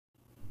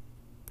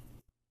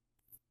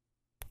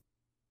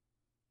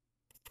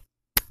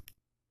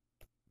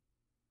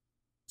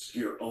risk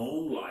your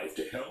own life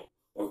to help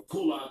or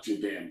pull out your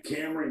damn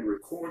camera and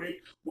record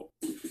it?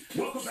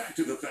 Welcome back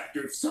to The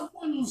Factor. If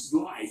someone's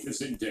life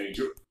is in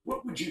danger,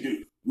 what would you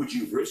do? Would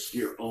you risk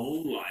your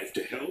own life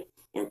to help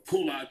or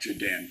pull out your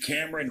damn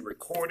camera and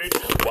record it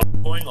while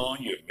going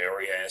on your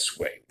merry ass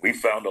way? We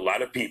found a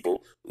lot of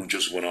people who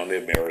just went on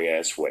their merry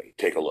ass way.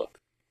 Take a look.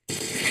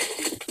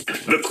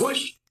 The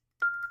question.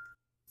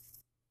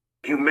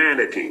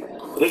 Humanity.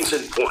 Case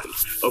in point,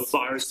 a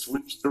fire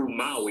sweeps through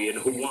Maui in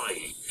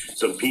Hawaii.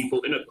 Some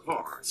people in a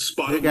car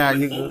spotted on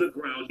the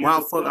ground. Why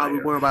the fuck I be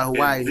worried about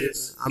Hawaii,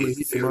 nigga? I'm in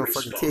Houston,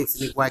 motherfucking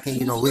Texas, nigga. Why I can't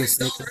get no rest,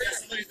 nigga?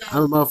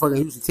 I'm in motherfucking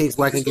Houston, Texas.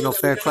 Why I can't get no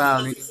fair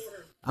trial, nigga?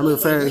 I'm in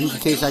Houston,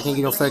 Texas. I can't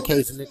get no fair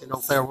case, nigga. No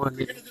fair run,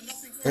 nigga.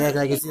 They act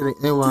like it's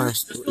N1,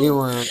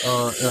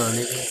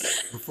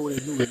 nigga. Before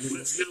they knew it,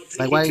 nigga.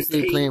 Like, why they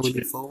still playing with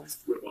me, fool?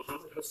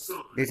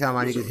 They talking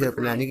about niggas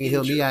helping out. Nigga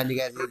help me out,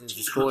 nigga. Niggas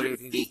destroyed it.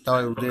 Niggas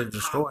thought it was there to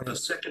destroy it.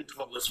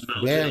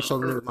 Yeah, ain't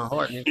showing niggas my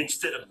heart, nigga.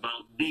 Instead of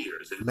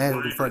mountaineers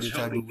and fighters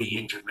helping the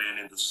injured man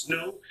in the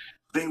snow,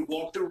 they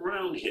walked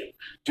around him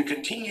to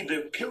continue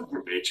their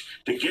pilgrimage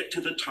to get to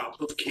the top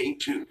of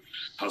K2.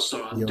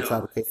 Hassan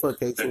died.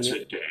 That's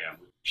a damn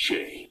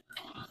shame.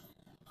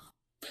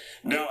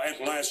 Now, at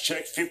last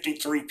check,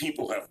 53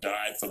 people have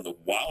died from the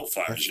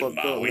wildfires in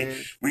Maui.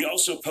 We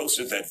also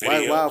posted that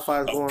video of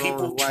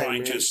people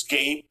trying to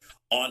escape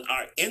on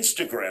our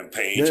Instagram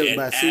page and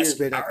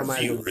asked our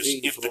viewers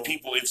if the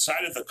people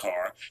inside of the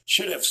car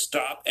should have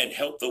stopped and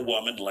helped the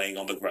woman laying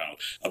on the ground.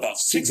 About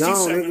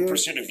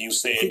 67% of you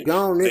said they would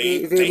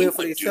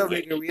do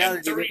it, and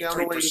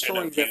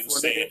 33% of you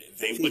said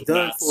they would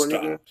not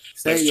stop.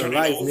 Let's turn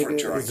it over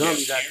to our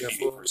guest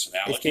media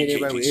personality,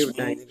 KT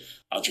Smooth,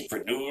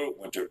 entrepreneur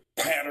Winter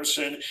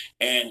Patterson,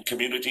 and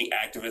community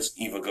activist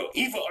Eva Go.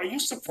 Eva, are you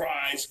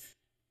surprised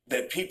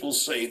that people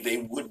say they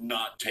would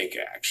not take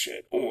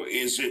action, or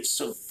is it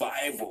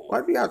survival?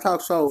 Why do y'all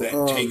talk so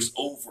that takes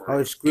over? Oh,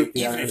 it's scripted.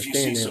 Even if you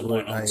see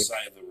someone on the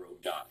side of the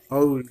road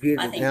dying.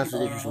 I think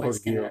people are always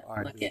going to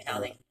look at how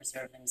they can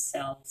preserve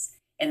themselves.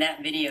 In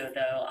that video,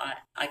 though,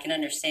 I can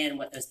understand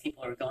what those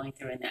people are going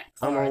through in that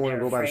car.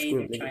 They're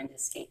afraid, they're trying to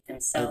escape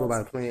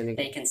themselves.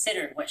 They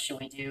considered, what should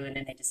we do, and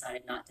then they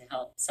decided not to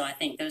help. So I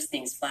think those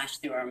things flash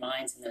through our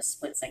minds in those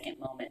split-second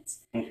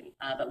moments.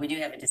 But we do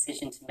have a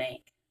decision to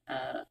make.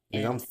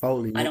 I'm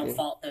Foley. I don't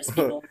fault those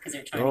people because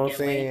they're trying to get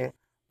away.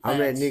 I'm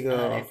that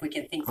nigga. If we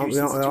can think through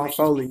some situations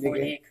Foley, before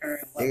nigga. they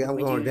occur, Nigga, I'm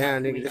going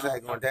down, nigga. This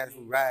like going down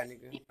through ride,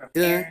 nigga. Be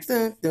prepared. I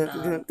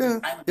would be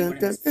one of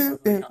those people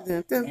who would help.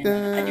 And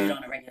I do it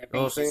on a regular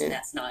basis, and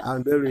that's not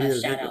a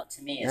shout out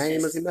to me.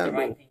 It's just the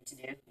right thing to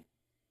do.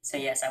 So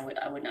yes, I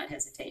would not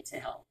hesitate to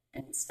help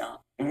and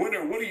stop. What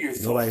are your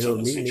thoughts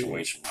on a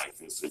situation like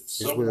this? If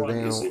someone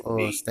is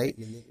in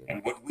need,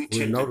 and what we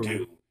tend to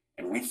do,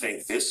 and we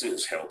think this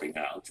is helping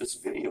out,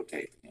 just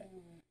videotaping it,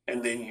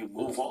 and then you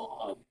move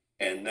on.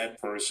 And that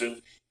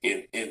person,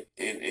 in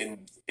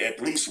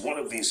at least one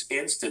of these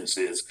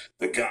instances,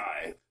 the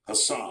guy,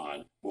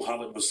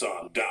 Muhammad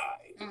Hassan,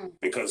 died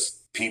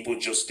because people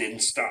just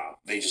didn't stop.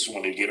 They just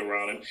wanted to get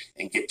around him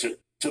and get to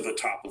the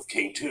top of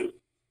K2.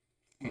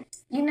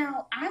 You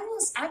know,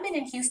 I've been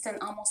in Houston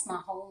almost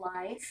my whole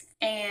life,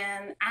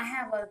 and I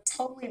have a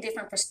totally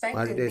different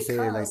perspective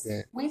because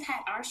we've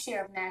had our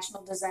share of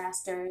national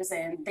disasters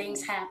and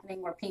things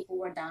happening where people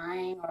were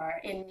dying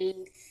or in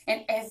need,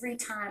 and every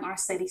time our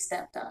city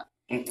stepped up.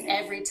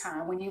 Every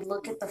time, when you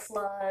look at the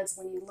floods,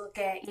 when you look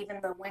at even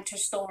the winter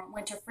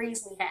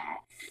freeze we had,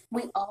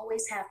 we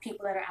always have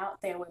people that are out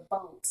there with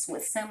boats,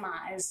 with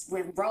semis,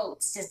 with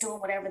ropes, just doing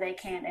whatever they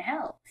can to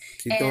help.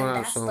 And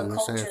that's the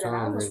culture that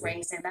I was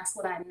raised in. That's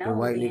what I know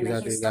being a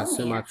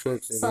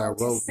Houstonian. So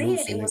to see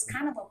it, it was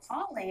kind of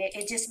appalling.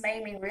 It just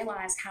made me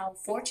realize how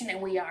fortunate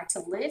we are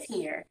to live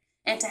here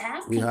and to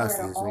have people that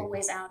are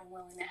always out and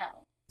willing to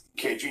help.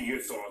 KG, your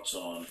thoughts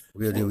on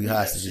we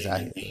hostages out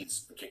here.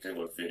 These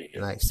particular videos?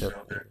 Like,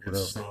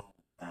 whatever.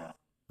 I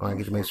want to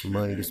get to make some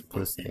money, get some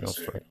pussy, you know,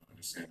 straight.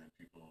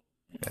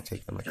 I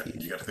take care of my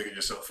kids. You got to think of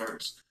yourself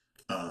first.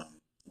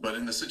 But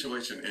in the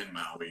situation in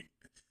Maui,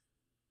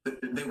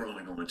 they were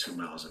only going 2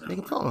 miles an hour.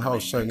 Nigga, put on a whole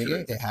shirt, nigga.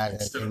 Ain't that high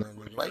that thing.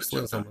 Why you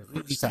sweating so much?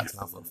 We be talking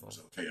off the phone.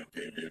 Okay.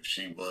 If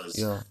she was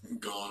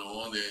going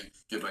on, then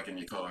get back in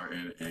your car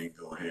and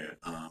go ahead.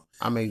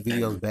 I make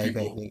videos back,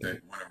 nigga.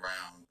 That went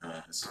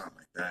around something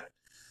like that.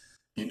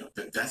 You know,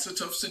 that's a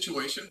tough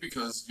situation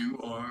because you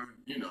are,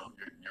 you know,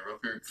 you're up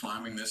here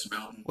climbing this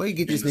mountain. Where you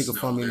get this nigga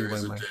from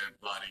anyway, man?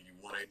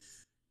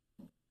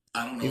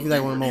 I don't know if you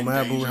like one of them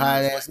Malibu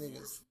high ass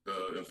niggas.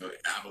 If an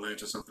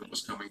avalanche or something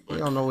was coming, but you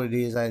don't know what it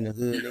is out in the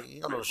hood, nigga.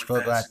 You don't know the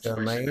struggle out there,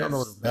 man. You don't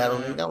know the battle,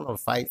 nigga. You don't know the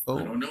fight for.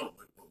 I don't know,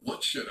 but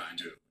what should I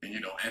do? And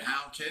you know, and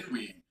how can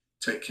we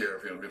take care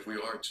of him if we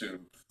are to?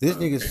 This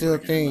nigga still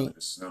think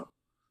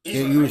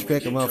you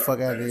respect a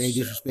motherfucker out there, they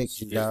disrespect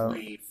you, dog.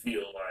 We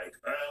feel like,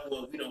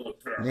 well, we don't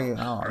put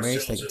our man,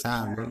 it's taking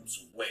time, man.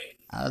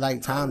 I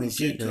like time and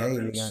shit, but hey,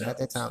 nigga, not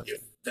that time.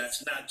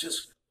 That's not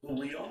just who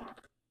we are.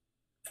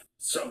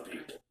 Some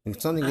people.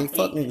 Some niggas, they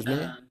fuck niggas,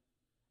 man.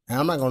 And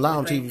I'm not gonna lie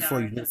on TV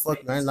for you. Nigga,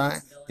 fuck you, I ain't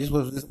lying. This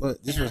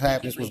was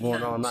happening. This was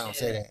going on. I'm not gonna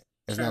say that.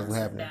 That's not what's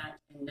happening.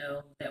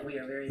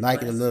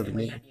 Like it or love it,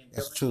 nigga.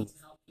 That's the truth.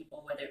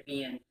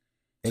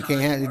 They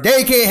can't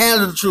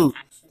handle the truth.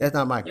 That's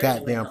not my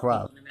goddamn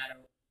problem.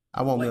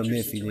 I want me a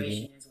Miffy,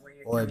 nigga.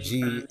 Or a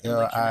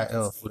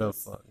GLIF, whatever the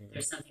fuck.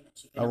 Nigga.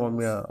 I want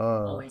me a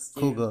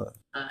Cougar.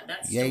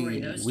 Yay,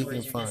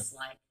 weekend fun.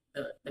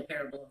 To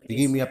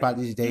get me up out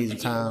these days and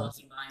times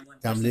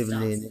that I'm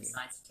living in, nigga.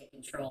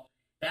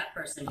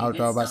 I was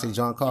about to say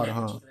John Carter,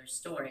 huh?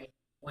 Story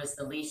was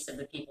the least of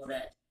the people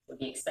that would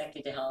be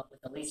expected to help with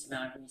the least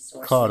amount of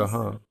resources. Carter,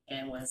 huh?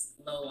 And was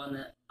low on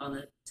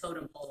the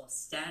totem pole of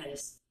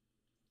status,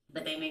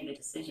 but they made the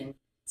decision.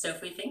 So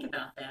if we think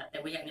about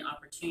that we had an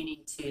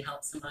opportunity to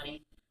help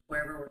somebody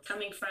wherever we're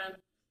coming from,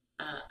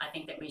 I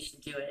think that we should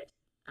do it.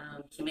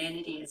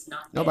 Humanity is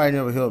not. Nobody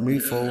never helped me,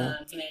 fool.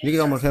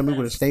 Niggas almost helped me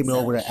with a statement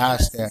over the eye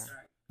stare.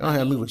 They don't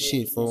help me with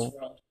shit, fool.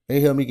 They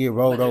help me get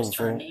rolled over,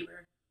 fool.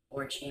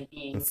 Or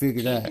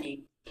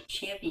championing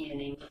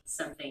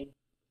something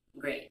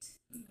great.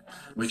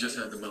 We just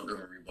had the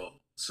Montgomery Bowl,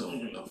 so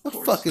what the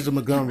fuck is a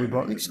Montgomery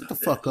Bowl? Nigga, shut the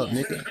fuck up,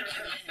 nigga. We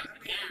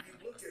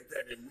look at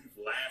that and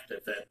we've laughed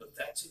at that, but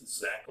that's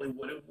exactly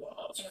what it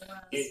was.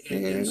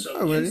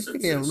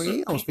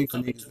 He don't speak for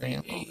niggas,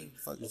 damn.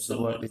 Fuck is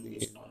what it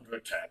is. Under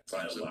attack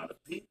by a lot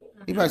of people.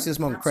 He probably just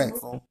smoking crack,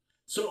 fool.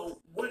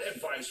 So, what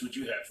advice would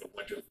you have for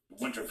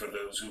winter for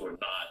those who are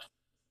not?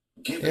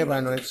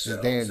 Everybody knows it's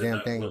just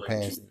damn thing will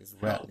pass. It's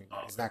rap, nigga.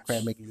 It's not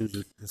crap make you lose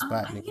the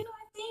spot, nigga. You know,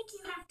 I think you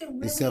have to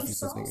really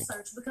soul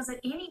search because at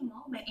any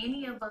moment,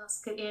 any of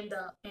us could end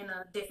up in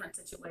a different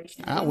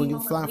situation. I wouldn't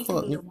give a flying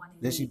fuck, nigga.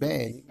 That she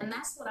bad. And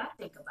that's what I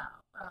think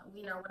about.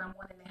 You know, when I'm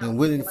wanting to help. And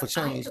willing for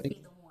change,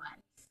 nigga.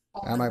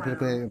 I might put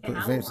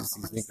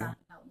vacancies, nigga.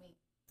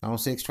 I don't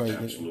sex trade,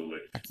 nigga.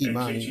 I keep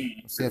mine,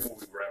 nigga. Before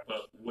we wrap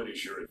up, what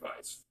is your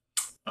advice?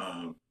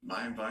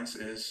 My advice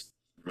is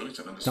really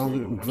to understand.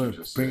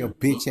 Don't bring a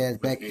bitch ass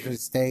back to the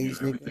stage,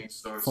 nigga.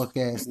 Fuck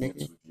ass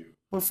nigga.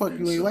 What the fuck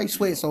you? Why you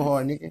sweating so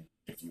hard, nigga?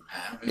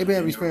 They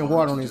better be spraying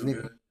water on this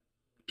nigga.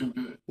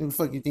 What the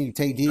fuck you think you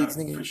take digs,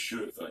 nigga? I for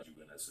sure thought you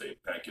were gonna say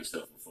pack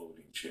yourself a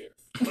folding chair.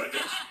 Thank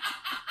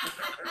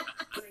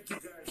you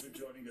guys for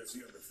joining us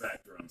here on The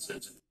Factor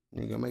Uncensored.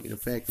 Nigga, I'm making a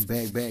Factor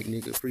back,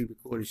 nigga.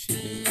 Pre-recorded shit,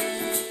 nigga.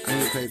 I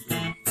ain't pay for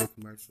no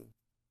commercial.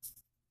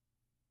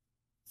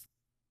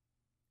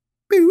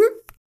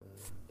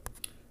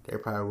 They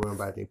probably worrying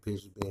about their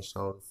pictures being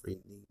shown to free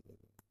nigga.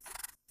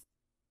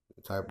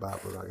 The type of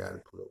Bible I gotta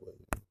put up with.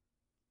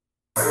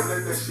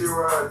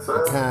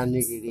 The kind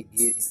nigga that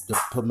get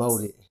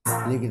promoted.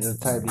 Nigga the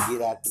type to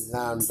get out the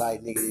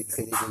limelight, nigga, because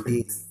they can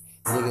get it.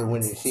 Nigga, when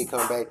the shit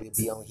come back, they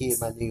be on here,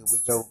 my nigga,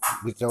 with your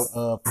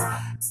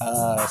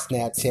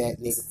Snapchat,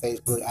 nigga,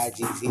 Facebook, IG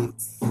hit.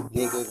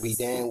 Nigga, be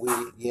down with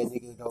it. Yeah,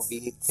 nigga, don't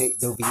be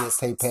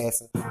tape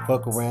passing.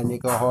 Fuck around,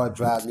 nigga, hard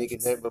drive, nigga,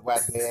 never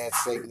watch that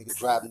ass shake, nigga,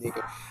 drop,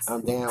 nigga.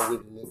 I'm down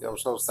with it, nigga. I'm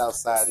so south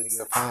side, nigga,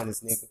 the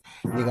finest, nigga.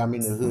 Nigga, I'm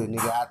in the hood,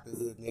 nigga, out the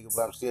hood, nigga,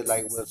 but I'm still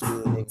like what's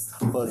good, nigga.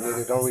 Fuck,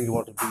 nigga, don't really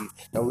want the beef.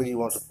 Don't really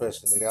want the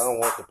pressure, nigga. I don't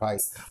want the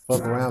pipe.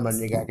 Fuck around, my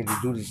nigga. I can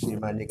just do this shit,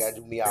 my nigga. I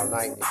do me all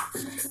night,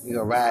 nigga.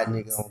 Nigga, ride,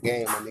 nigga, on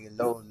game, my nigga,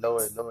 lower,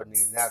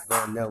 nigga, not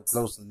going no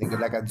closer, nigga,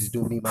 like I just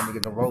do me, my nigga,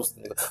 the roast,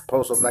 nigga,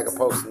 post up like a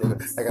poster,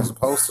 nigga, like I'm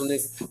supposed to,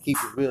 nigga, keep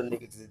it real,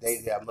 nigga, to the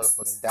day that I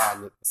motherfucking die,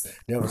 nigga,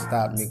 never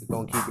stop, nigga,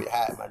 gonna keep it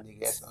hot, my nigga,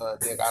 that's,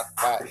 nigga, I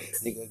fight,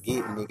 nigga,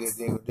 get,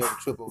 nigga, never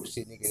trip over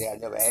shit, nigga, that I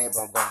never had,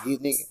 but I'm gonna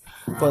get, nigga,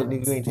 fuck,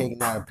 nigga, you ain't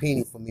taking out a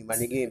penny from me, my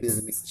nigga, you ain't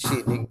visiting me for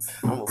shit, nigga,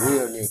 I'm a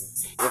real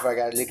nigga, if I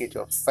gotta look at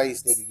your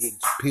face, nigga, get you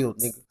peeled,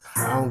 nigga,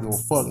 I don't give a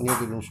fuck,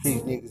 nigga, them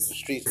streets, niggas, the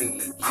streets, nigga,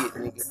 you get,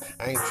 nigga,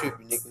 I ain't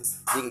tripping, nigga,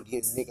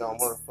 get a nigga on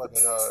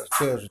motherfucking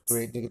terrorist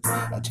threat, nigga,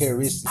 a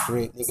terroristic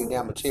threat, nigga,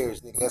 now I'm a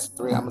terrorist, nigga, that's a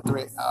threat, I'm a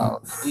threat,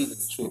 these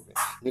niggas tripping,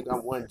 nigga,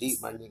 I'm one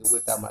deep, my nigga,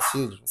 without my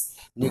children,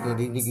 nigga,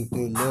 these niggas,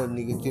 they love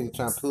niggas, they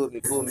trying to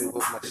pull me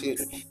with my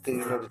children, cause you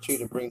know the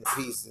children bring the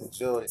peace and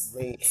joy,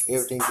 bring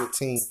everything to the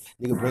team,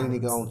 nigga, bring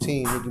nigga on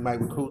team, nigga,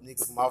 might recruit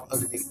nigga from off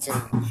other nigga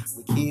team,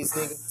 with kids,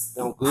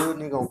 nigga, on good,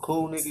 nigga, on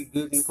cool, nigga,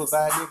 good, nigga,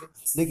 provide, nigga,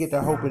 they get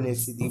the hope in that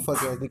shit, these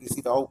fuck ass niggas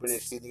see the hope in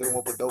that shit, nigga,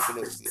 won't put dope in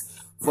that shit,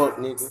 fuck,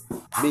 nigga,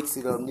 mix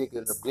it up, nigga,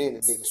 in the blender,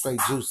 nigga, straight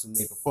juicing,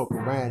 nigga, fuck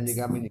around,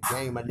 nigga, I'm in the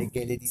game, my nigga,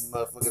 can't let these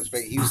motherfuckers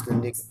straight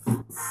Houston, nigga.